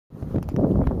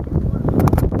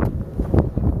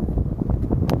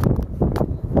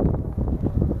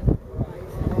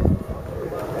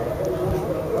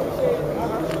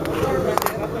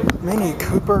Mini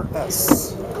Cooper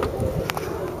S.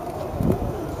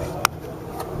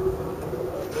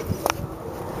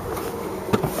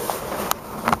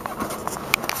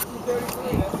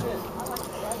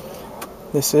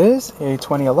 This is a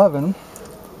 2011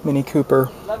 Mini Cooper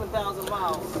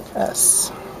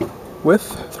S with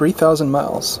 3,000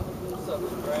 miles.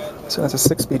 So that's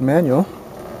a 6-speed manual.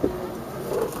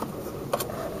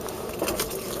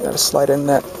 Gotta slide in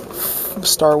that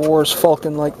Star Wars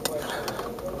Falcon-like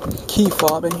key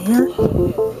fob in here.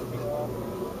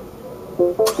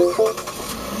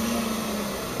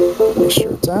 Make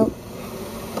sure it's out.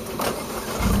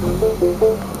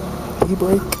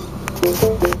 E-brake.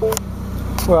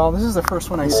 Well, this is the first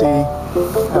one I see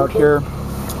out here.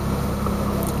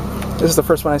 This is the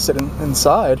first one I sit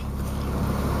inside.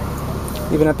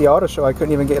 Even at the auto show, I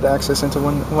couldn't even get access into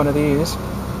one of these.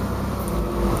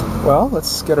 Well,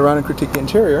 let's get around and critique the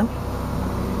interior.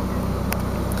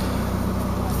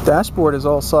 Dashboard is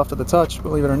all soft to the touch,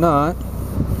 believe it or not,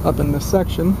 up in this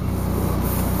section.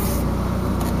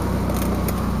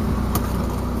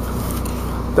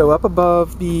 Though up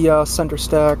above the center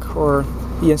stack or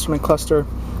the instrument cluster,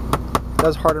 it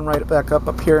does harden right back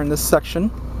up here in this section.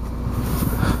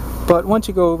 But once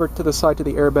you go over to the side to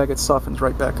the airbag, it softens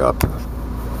right back up.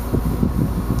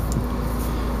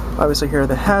 Obviously here are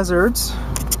the hazards.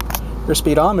 Your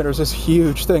speedometer is this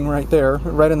huge thing right there.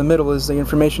 Right in the middle is the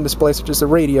information display, such as the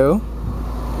radio.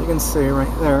 You can see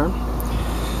right there.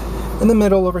 In the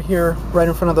middle over here, right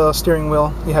in front of the steering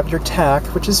wheel, you have your tach,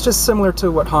 which is just similar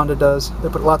to what Honda does. They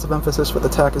put lots of emphasis with the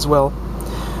tach as well.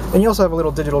 And you also have a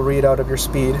little digital readout of your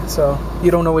speed, so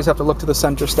you don't always have to look to the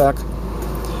center stack.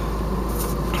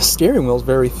 The steering wheel is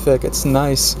very thick. It's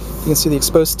nice. You can see the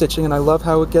exposed stitching, and I love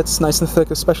how it gets nice and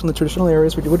thick, especially in the traditional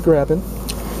areas where you would grab it.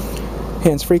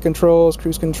 Hands-free controls,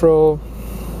 cruise control,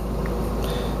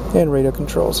 and radio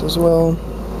controls as well.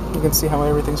 You can see how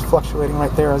everything's fluctuating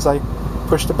right there as I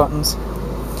push the buttons.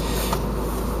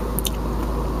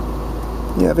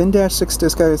 You have in-dash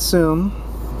 6-disc, I assume.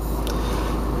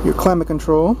 Your climate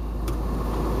control,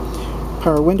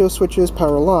 power window switches,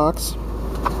 power locks,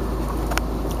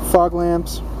 fog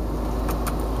lamps,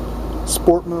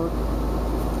 sport mode,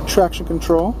 traction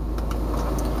control,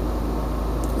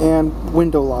 and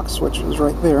window lock switches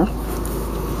right there.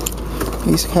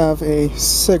 These have a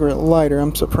cigarette lighter.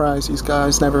 I'm surprised these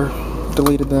guys never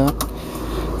deleted that.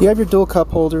 You have your dual cup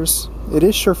holders. It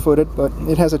is sure-footed, but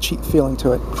it has a cheap feeling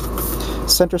to it.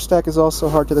 Center stack is also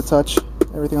hard to the touch.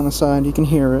 Everything on the side, you can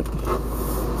hear it.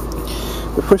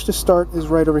 The push to start is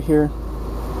right over here.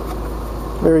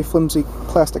 Very flimsy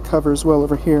plastic cover as well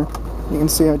over here. You can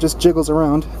see how it just jiggles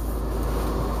around.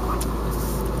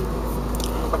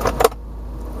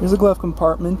 Here's a glove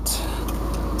compartment.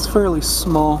 It's fairly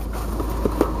small,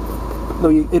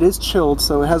 though it is chilled,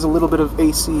 so it has a little bit of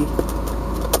AC.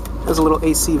 There's a little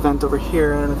AC vent over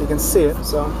here. I don't know if you can see it.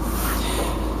 So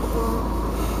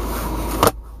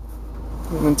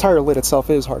the entire lid itself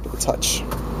is hard to the touch.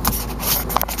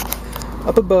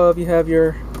 Up above, you have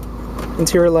your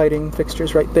interior lighting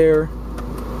fixtures right there.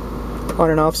 On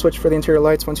and off switch for the interior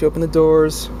lights once you open the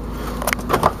doors.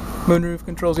 Moonroof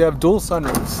controls. You have dual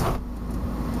sunroofs,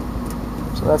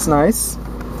 so that's nice.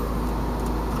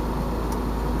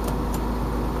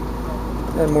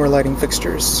 And more lighting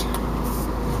fixtures.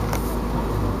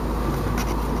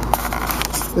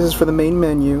 This is for the main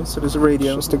menu, so there's a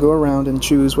radio just to go around and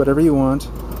choose whatever you want.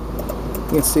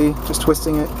 You can see, just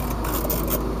twisting it.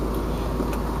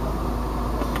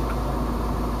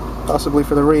 Possibly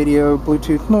for the radio,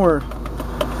 Bluetooth, more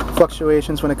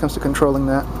fluctuations when it comes to controlling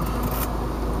that.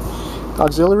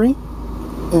 Auxiliary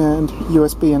and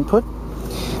USB input.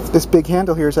 This big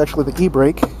handle here is actually the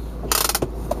e-brake.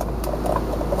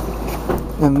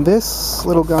 And this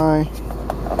little guy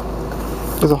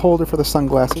is a holder for the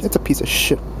sunglasses. It's a piece of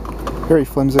shit. Very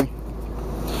flimsy.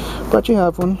 But you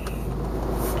have one.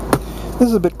 This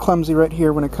is a bit clumsy right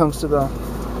here when it comes to the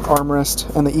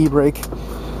armrest and the e-brake.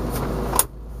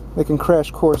 They can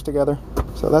crash course together.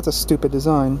 So that's a stupid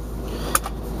design.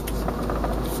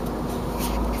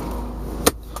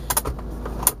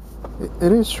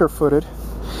 It is sure-footed.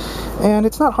 And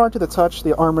it's not hard to the touch.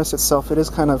 The armrest itself, it is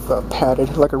kind of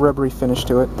padded, like a rubbery finish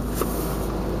to it.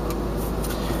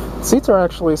 Seats are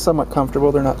actually somewhat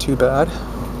comfortable. They're not too bad.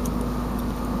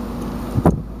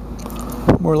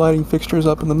 More lighting fixtures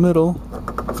up in the middle.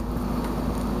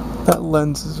 That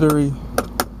lens is very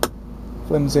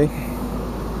flimsy.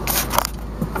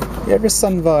 You have your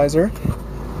sun visor.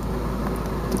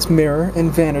 It's mirror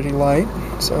and vanity light,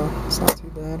 so it's not too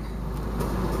bad.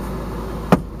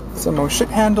 Some oh shit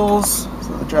handles,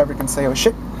 so the driver can say oh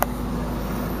shit.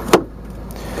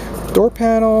 Door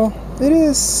panel It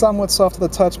is somewhat soft to the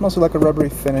touch, mostly like a rubbery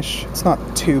finish. It's not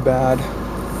too bad.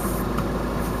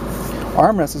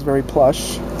 Armrest is very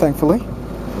plush, thankfully.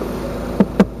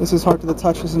 This is hard to the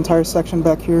touch, this entire section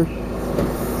back here.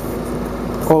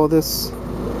 All of this.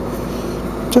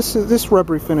 Just this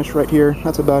rubbery finish right here,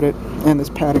 that's about it. And this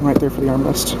padding right there for the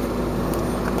armrest.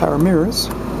 Power mirrors.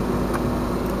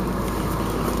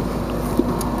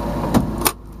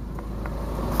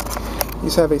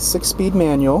 These have a 6-speed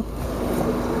manual.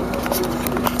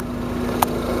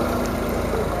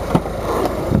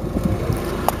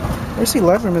 Your seat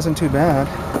legroom isn't too bad.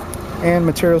 And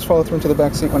materials follow through into the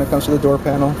back seat when it comes to the door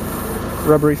panel.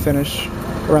 Rubbery finish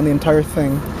around the entire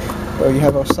thing. Though you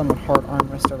have a somewhat hard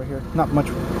armrest over here. Not much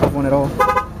of one at all.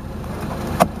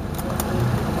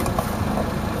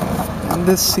 And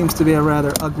this seems to be a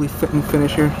rather ugly fit and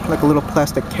finish here. Like a little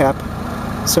plastic cap.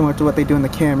 Similar to what they do in the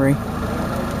Camry.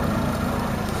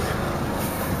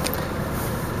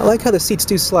 I like how the seats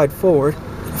do slide forward.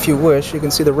 If you wish, you can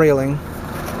see the railing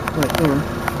right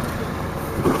there.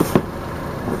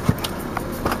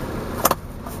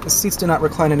 The seats do not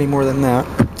recline any more than that,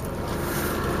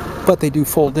 but they do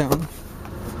fold down.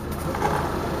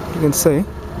 You can see.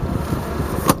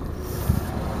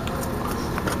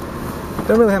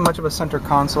 Don't really have much of a center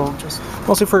console, just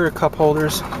mostly for your cup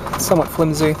holders. It's somewhat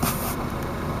flimsy.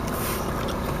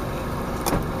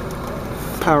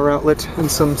 Power outlet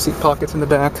and some seat pockets in the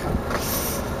back.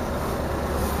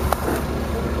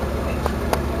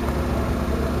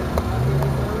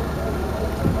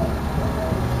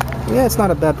 Yeah, it's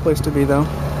not a bad place to be though.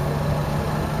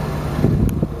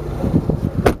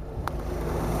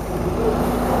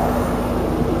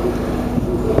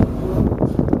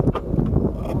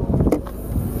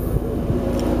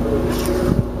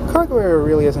 Cargo area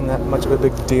really isn't that much of a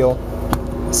big deal.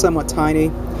 It's somewhat tiny.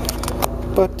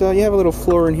 But you have a little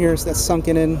floor in here that's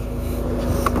sunken in.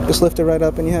 Just lift it right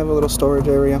up and you have a little storage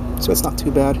area. So it's not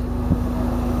too bad.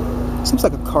 Seems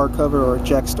like a car cover or a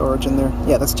jack storage in there.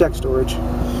 Yeah, that's jack storage.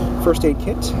 First aid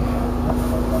kit.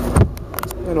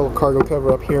 And a little cargo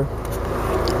cover up here.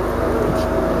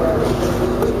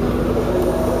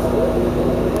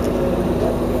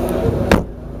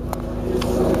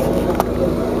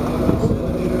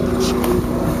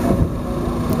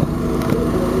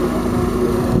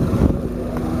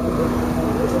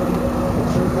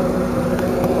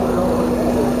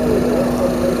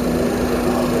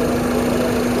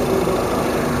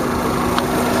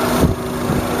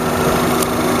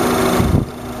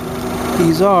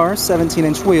 These are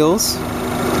 17-inch wheels.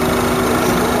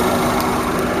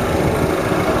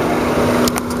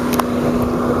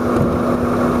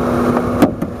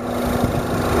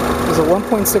 There's a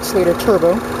 1.6-liter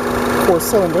turbo,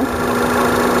 4-cylinder.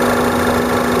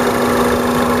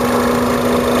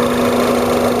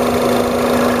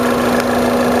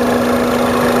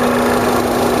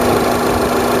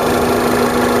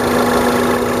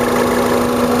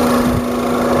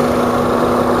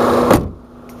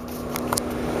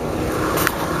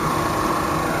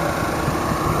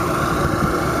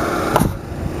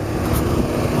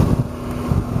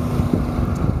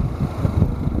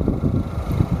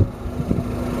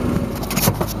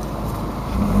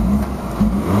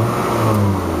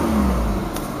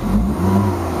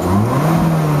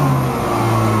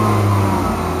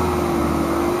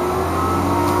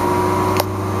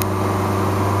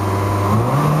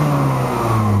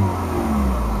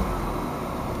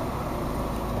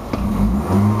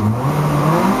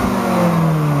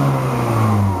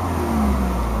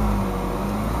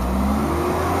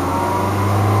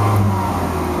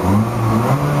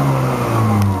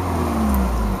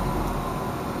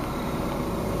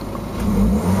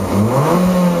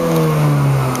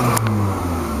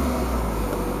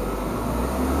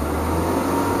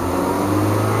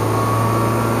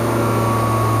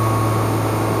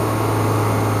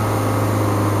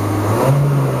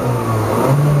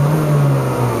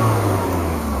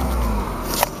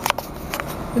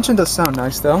 Engine does sound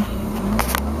nice though.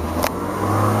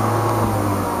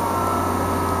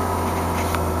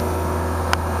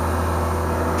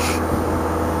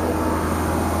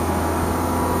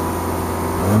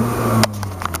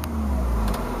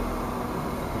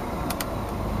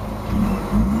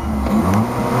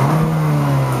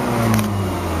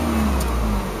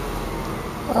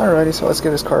 Alrighty, so let's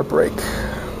give this car a break.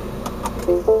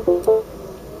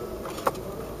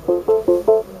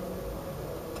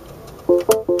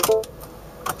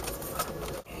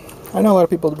 I know a lot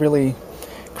of people really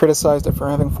criticized it for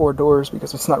having 4 doors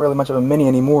because it's not really much of a Mini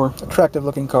anymore. Attractive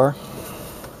looking car.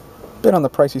 Bit on the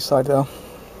pricey side though.